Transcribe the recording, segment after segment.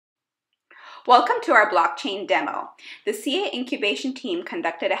Welcome to our blockchain demo. The CA Incubation team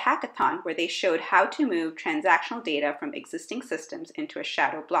conducted a hackathon where they showed how to move transactional data from existing systems into a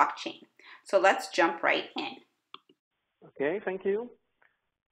shadow blockchain. So let's jump right in. Okay, thank you.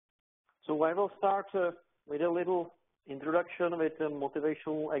 So I will start with a little introduction with a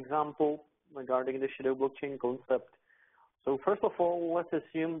motivational example regarding the shadow blockchain concept. So first of all, let's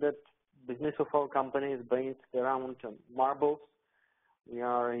assume that business of our company is based around marbles. We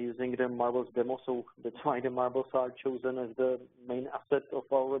are using the marbles demo, so that's why the marbles are chosen as the main asset of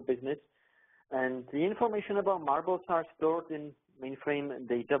our business. And the information about marbles are stored in mainframe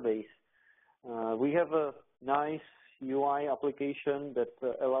database. We have a nice UI application that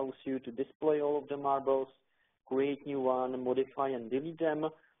allows you to display all of the marbles, create new one, modify and delete them,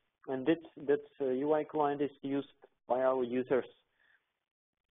 and that UI client is used by our users.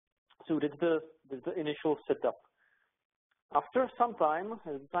 So that's the initial setup. After some time,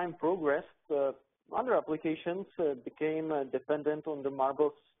 as time progressed, other applications became dependent on the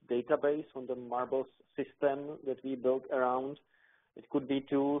marbles database, on the marbles system that we built around. It could be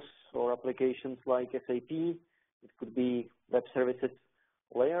tools or applications like SAP. It could be web services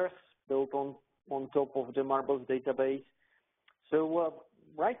layers built on top of the marbles database. So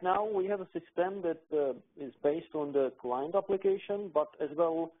right now we have a system that is based on the client application, but as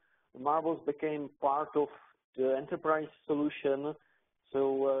well marbles became part of the enterprise solution.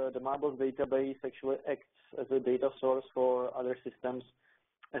 So the marbles database actually acts as a data source for other systems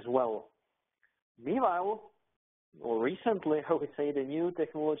as well. Meanwhile, or recently, I would say, the new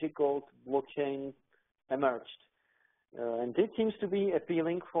technology called blockchain emerged. And it seems to be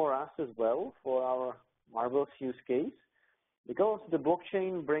appealing for us as well, for our marbles use case, because the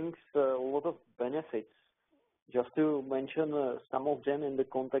blockchain brings a lot of benefits. Just to mention some of them in the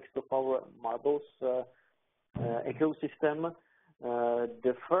context of our marbles ecosystem,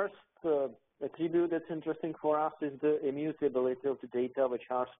 the first attribute that's interesting for us is the immutability of the data which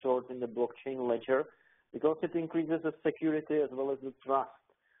are stored in the blockchain ledger, because it increases the security as well as the trust.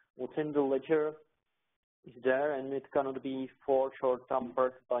 What's in the ledger is there, and it cannot be forged or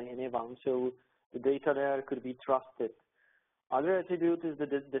tampered by anyone, so the data there could be trusted. Other attribute is the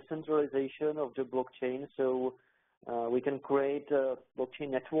decentralization of the blockchain, so we can create a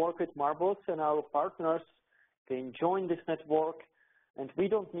blockchain network with marbles, and our partners can join this network, and we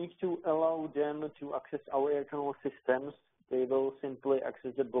don't need to allow them to access our internal systems. They will simply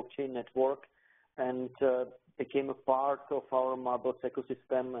access the blockchain network and became a part of our marbles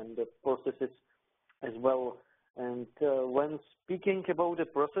ecosystem and the processes as well. And when speaking about the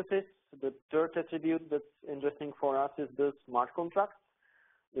processes, the third attribute that's interesting for us is the smart contracts,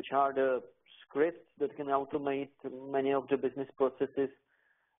 which are the scripts that can automate many of the business processes,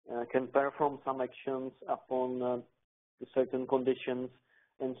 can perform some actions upon certain conditions,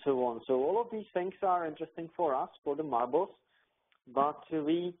 and so on. So all of these things are interesting for us, for the marbles, but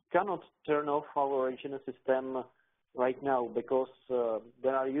we cannot turn off our original system right now, because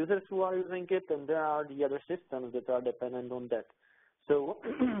there are users who are using it, and there are the other systems that are dependent on that. So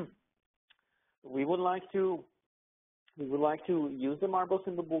we would like to use the marbles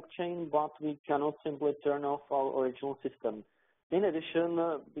in the blockchain, but we cannot simply turn off our original system. In addition,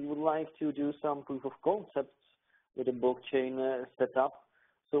 we would like to do some proof of concepts with the blockchain setup.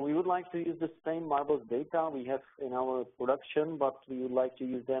 So we would like to use the same marbles data we have in our production, but we would like to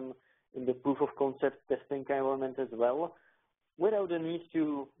use them in the proof of concept testing environment as well, without the need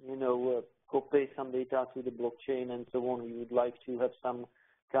to, copy some data to the blockchain and so on. We would like to have some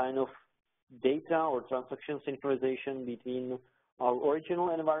kind of data or transaction synchronization between our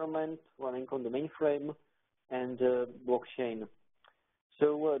original environment running on the mainframe and blockchain.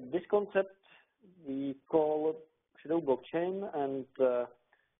 So this concept we call shadow blockchain, and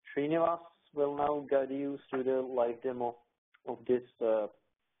Srinivas will now guide you through the live demo of this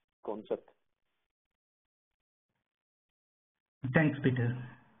concept. Thanks, Peter.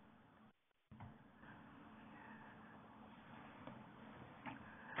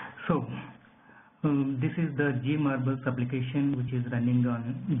 So this is the gmarbles application which is running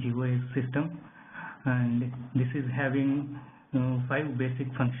on GOS system, and this is having 5 basic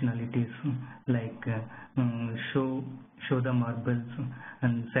functionalities like show the marbles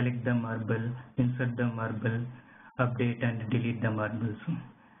and select the marble, insert the marble, update and delete the marbles.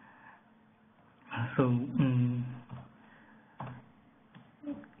 So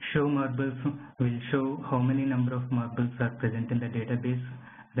show marbles will show how many number of marbles are present in the database.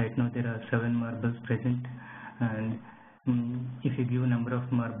 Right now there are 7 marbles present, and if you give number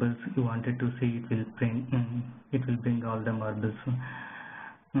of marbles you wanted to see, it will bring all the marbles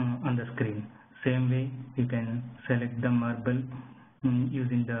on the screen. Same way you can select the marble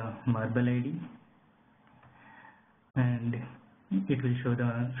using the marble ID, and it will show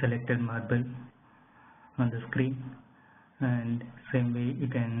the selected marble on the screen. And same way you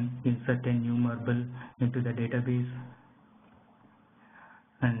can insert a new marble into the database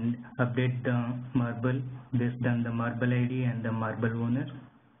and update the marble based on the marble ID and the marble owner,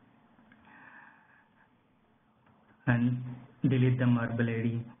 and delete the marble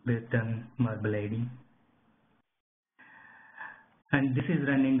ID based on marble ID. And this is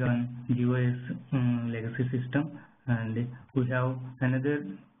running on GOS legacy system, and we have another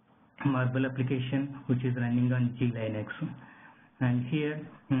marble application which is running on G Linux. And here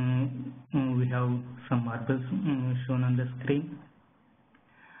we have some marbles shown on the screen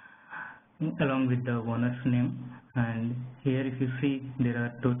along with the owner's name. And here if you see, there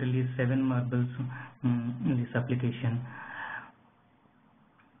are totally 7 marbles in this application.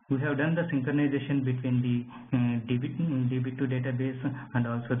 We have done the synchronization between the DB2 database and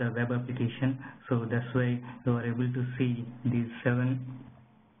also the web application, so that's why you are able to see these 7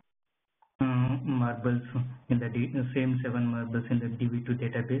 marbles in the same 7 marbles in the DB2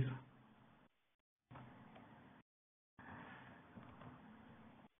 database.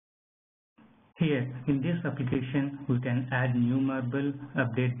 Here in this application we can add new marble,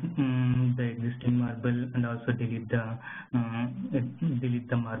 update the existing marble, and also delete the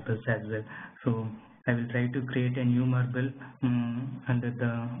marbles as well. So I will try to create a new marble under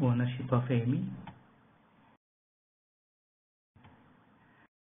the ownership of Amy.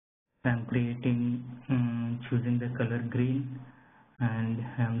 I am creating, choosing the color green, and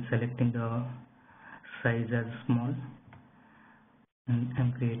I am selecting the size as small, and I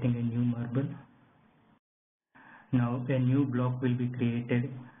am creating a new marble. Now a new block will be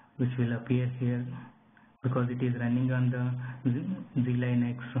created which will appear here because it is running on the Z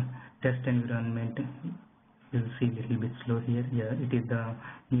Linux test environment. You'll see a little bit slow here. Yeah, it is the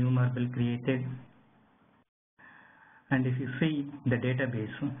new marble created. And if you see the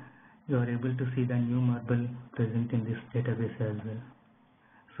database, you are able to see the new marble present in this database as well.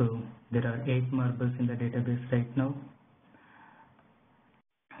 So there are 8 marbles in the database right now.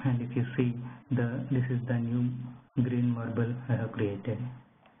 And if you see, this is the new green marble I have created.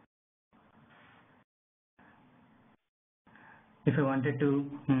 If I wanted to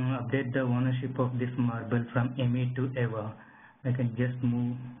update the ownership of this marble from Amy to Eva, I can just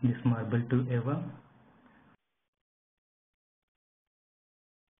move this marble to Eva.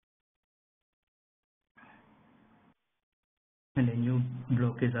 And a new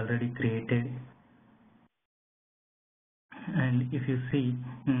block is already created. And if you see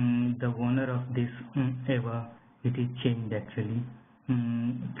the owner of this Eva, it is changed actually.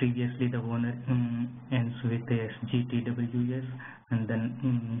 Previously the owner ends with SGTWS, and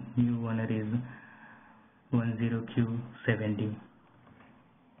then new owner is 10Q70.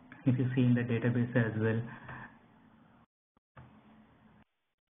 If you see in the database as well,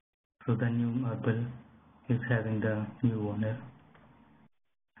 so the new marble is having the new owner.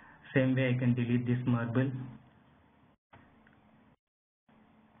 Same way I can delete this marble.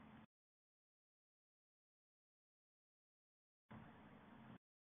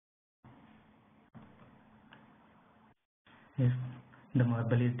 Yes, the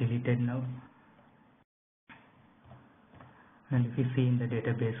marble is deleted now. And if you see in the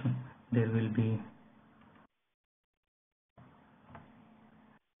database, there will be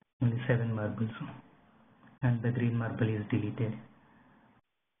only 7 marbles, and the green marble is deleted.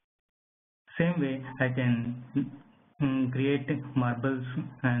 Same way I can create marbles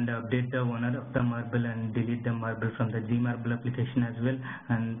and update the owner of the marble and delete the marble from the Gmarble application as well.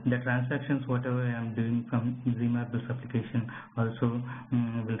 And the transactions whatever I am doing from Gmarble's application also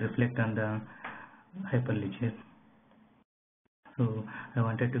will reflect on the Hyperledger. So I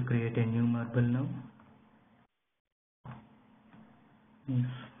wanted to create a new marble now. Yes.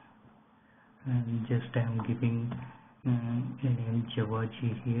 And just I am giving a name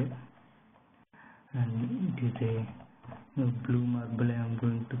Javaji here, and it is a blue marble I am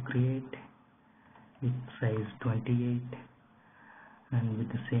going to create with size 28 and with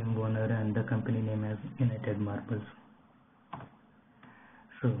the same owner and the company name as United Marbles.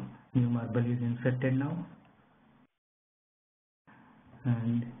 So new marble is inserted now,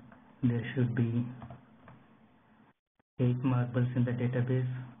 and there should be 8 marbles in the database.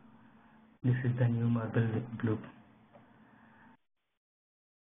 This is the new marble with blue.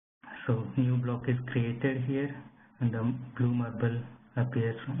 So new block is created here, and the blue marble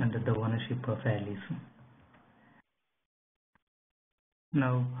appears under the ownership of Alice.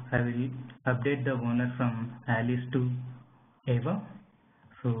 Now I will update the owner from Alice to Eva.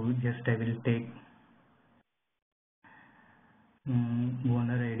 So just I will take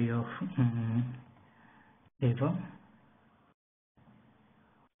owner ID of Eva.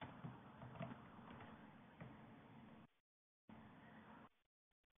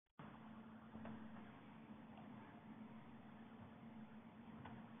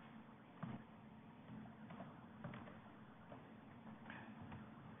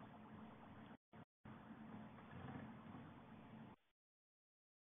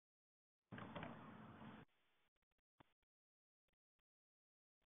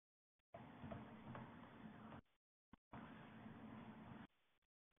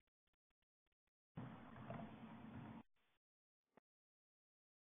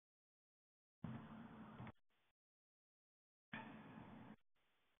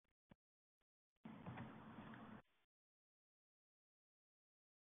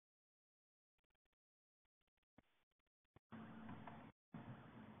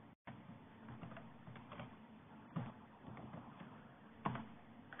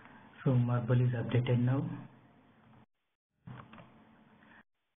 So marble is updated now.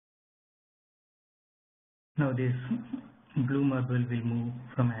 Now this blue marble will move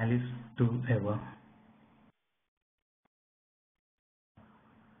from Alice to Eva.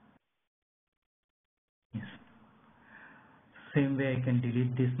 Yes. Same way I can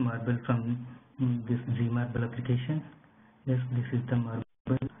delete this marble from this Z marble application. Yes, this is the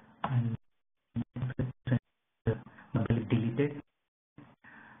marble and the marble is deleted.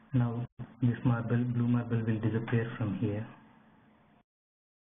 Now this marble, blue marble will disappear from here.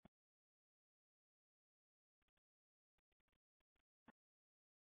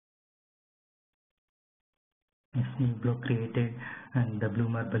 Yes, new block created and the blue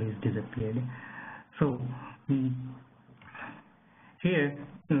marble is disappeared. So here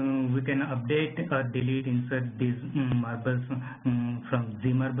we can update or delete, insert these marbles from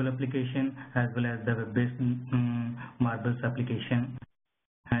Z marble application as well as the web-based marbles application.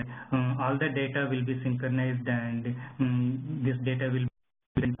 And all the data will be synchronized, and this data will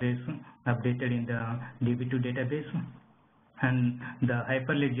be updated in the DB2 database, and the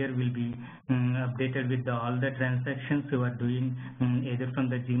hyperledger will be updated with all the transactions you are doing either from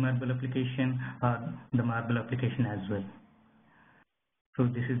the G marble application or the marble application as well. So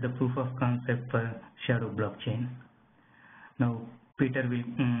this is the proof of concept for shadow blockchain. Now Peter will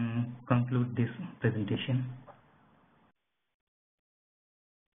conclude this presentation.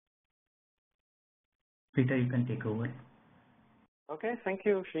 Peter, you can take over. Okay, thank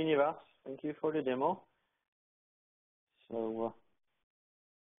you, Srinivas. Thank you for the demo. So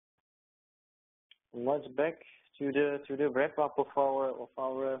let's back to the wrap up of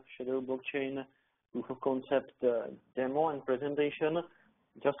our shadow blockchain proof of concept demo and presentation.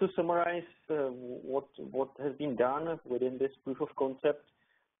 Just to summarize what has been done within this proof of concept.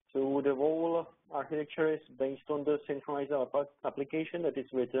 So the whole architecture is based on the synchronized application that is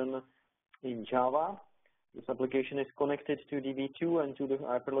written in Java. This application is connected to DB2 and to the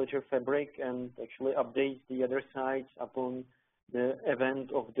Hyperledger Fabric and actually updates the other sides upon the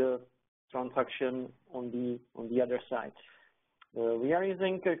event of the transaction on the other side. We are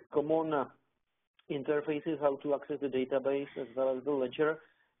using common interfaces how to access the database as well as the ledger.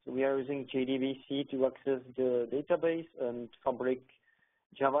 So we are using JDBC to access the database and Fabric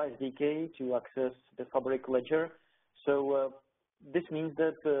Java SDK to access the Fabric ledger. So this means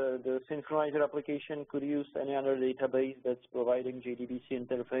that the synchronizer application could use any other database that's providing JDBC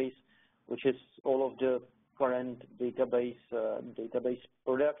interface, which is all of the current database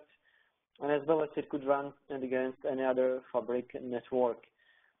products, and as well as it could run against any other Fabric network.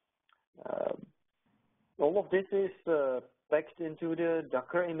 All of this is packed into the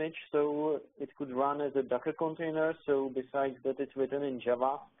Docker image, so it could run as a Docker container. So besides that, it's written in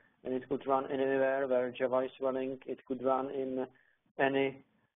Java, and it could run anywhere where Java is running. It could run in any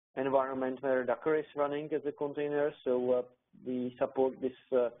environment where Docker is running as a container. So we support this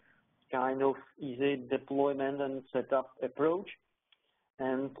kind of easy deployment and setup approach.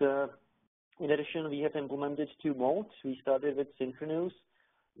 And in addition, we have implemented two modes. We started with synchronous,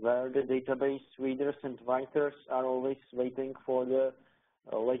 where the database readers and writers are always waiting for the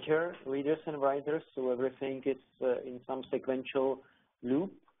ledger readers and writers, so everything is in some sequential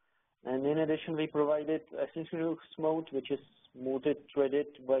loop. And in addition, we provided asynchronous mode, which is multi-threaded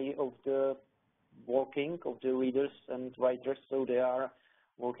way of the working of the readers and writers, so they are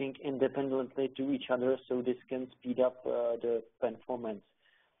working independently to each other, so this can speed up the performance.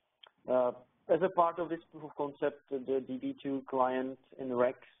 As a part of this proof of concept, the DB2 client in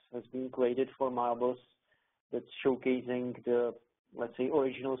Rex has been created for marbles that's showcasing the, let's say,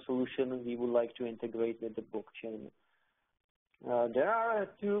 original solution we would like to integrate with the blockchain. There are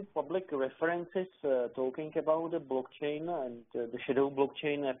two public references talking about the blockchain and the shadow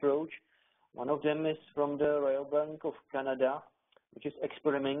blockchain approach. One of them is from the Royal Bank of Canada, which is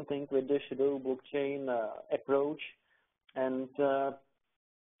experimenting with the shadow blockchain approach. And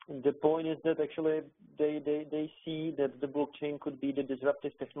the point is that actually they see that the blockchain could be the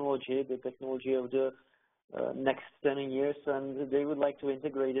disruptive technology, the technology of the next 10 years, and they would like to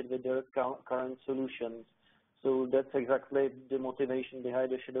integrate it with their current solutions. So that's exactly the motivation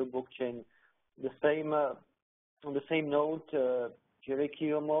behind the shadow blockchain. On the same note, Jerry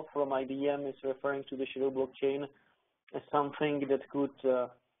Cuomo from IBM is referring to the shadow blockchain as something that could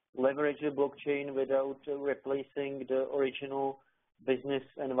leverage the blockchain without replacing the original business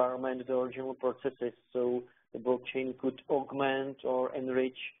environment, the original processes. So the blockchain could augment or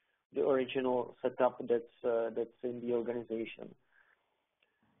enrich the original setup that's in the organization.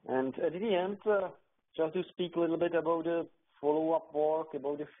 And at the end, just to speak a little bit about the follow-up work,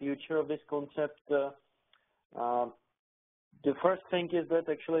 about the future of this concept, the first thing is that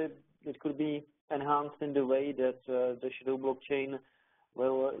actually it could be enhanced in the way that the shadow blockchain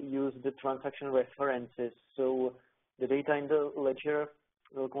will use the transaction references. So the data in the ledger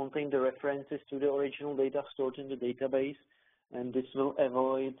will contain the references to the original data stored in the database, and this will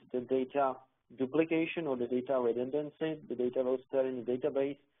avoid the data duplication or the data redundancy. The data will stay in the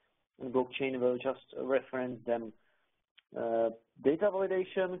database, and blockchain will just reference them. Data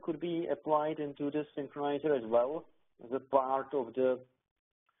validation could be applied into the synchronizer as well as a part of the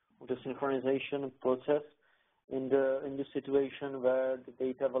synchronization process in the situation where the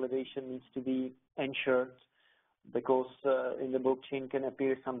data validation needs to be ensured, because in the blockchain can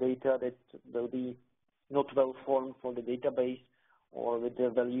appear some data that will be not well formed for the database or with the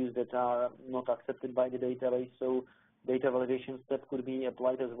values that are not accepted by the database. So data validation step could be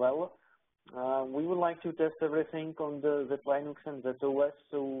applied as well. We would like to test everything on the Z Linux and ZOS,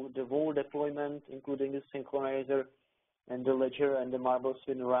 so the whole deployment, including the synchronizer and the ledger and the marbles,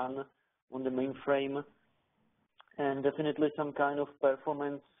 will run on the mainframe. And definitely some kind of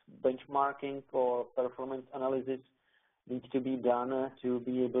performance benchmarking or performance analysis needs to be done to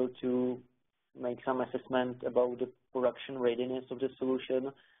be able to make some assessment about the production readiness of the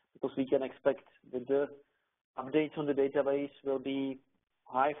solution, because we can expect that the updates on the database will be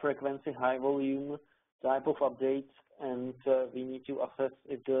high frequency, high volume type of updates, and we need to assess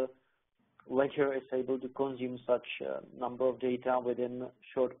if the ledger is able to consume such number of data within a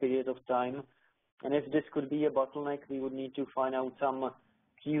short period of time. And if this could be a bottleneck, we would need to find out some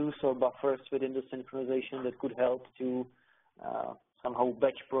queues or buffers within the synchronization that could help to somehow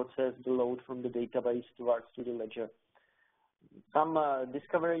batch process the load from the database towards to the ledger. Some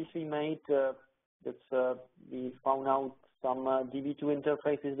discoveries we made, we found out some DB2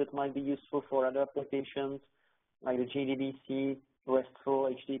 interfaces that might be useful for other applications, like the JDBC,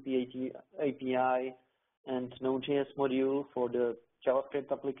 RESTful HTTP API, and Node.js module for the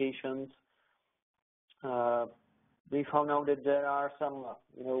JavaScript applications. We found out that there are some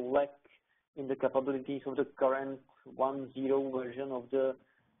lack in the capabilities of the current 1.0 version of the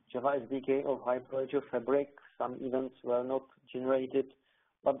Java SDK of Hyperledger Fabric. Some events were not generated,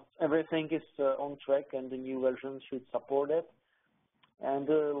 but everything is on track, and the new version should support it. And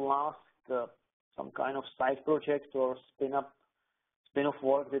the last, some kind of side project or spin-off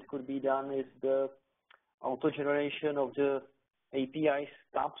work that could be done is the auto-generation of the API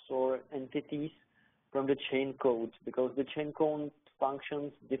stubs or entities from the chain code, because the chain code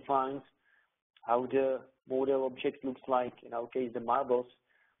functions defines how the model object looks like, in our case the marbles.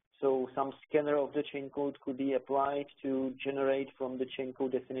 So some scanner of the chain code could be applied to generate from the chain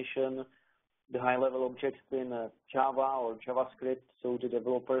code definition the high-level objects in Java or JavaScript, so the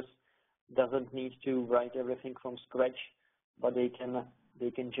developers doesn't need to write everything from scratch, but they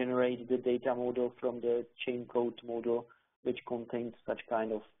can generate the data model from the chain code model, which contains such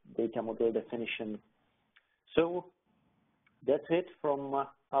kind of data model definition. So that's it from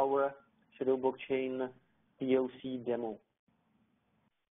our shadow blockchain POC demo.